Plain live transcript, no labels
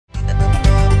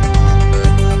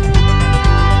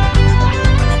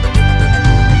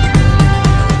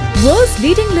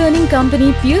Leading learning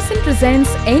company Pearson presents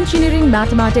Engineering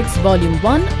Mathematics Volume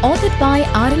 1, authored by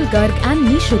Garg and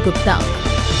Nishu Gupta.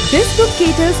 This book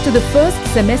caters to the first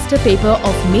semester paper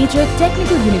of major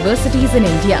technical universities in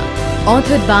India.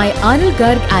 Authored by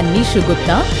Garg and Nishu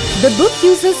Gupta, the book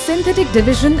uses synthetic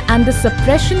division and the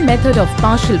suppression method of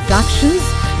partial fractions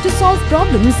to solve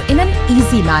problems in an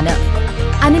easy manner.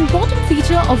 An important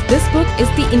feature of this book is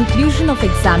the inclusion of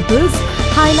examples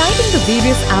highlighting the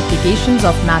various applications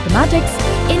of mathematics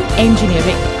in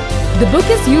engineering. The book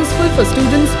is useful for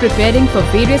students preparing for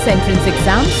various entrance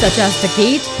exams such as the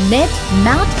GATE, NET,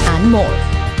 MAT and more.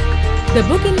 The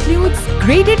book includes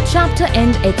graded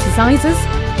chapter-end exercises,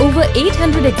 over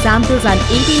 800 examples and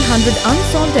 1800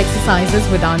 unsolved exercises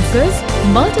with answers,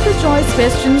 multiple choice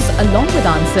questions along with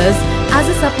answers as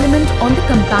a supplement on the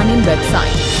companion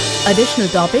website. Additional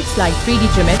topics like 3D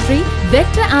geometry,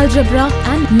 vector algebra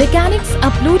and mechanics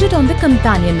uploaded on the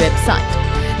companion website.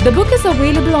 The book is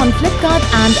available on Flipkart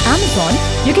and Amazon.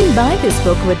 You can buy this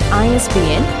book with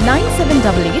ISBN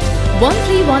 9788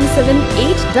 1317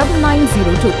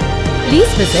 89902.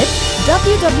 Please visit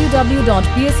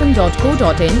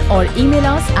www.pearson.co.in or email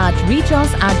us at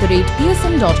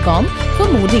reachus@pearson.com for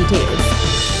more details.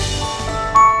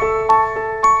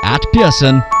 At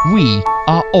Pearson, we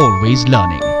are always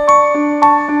learning.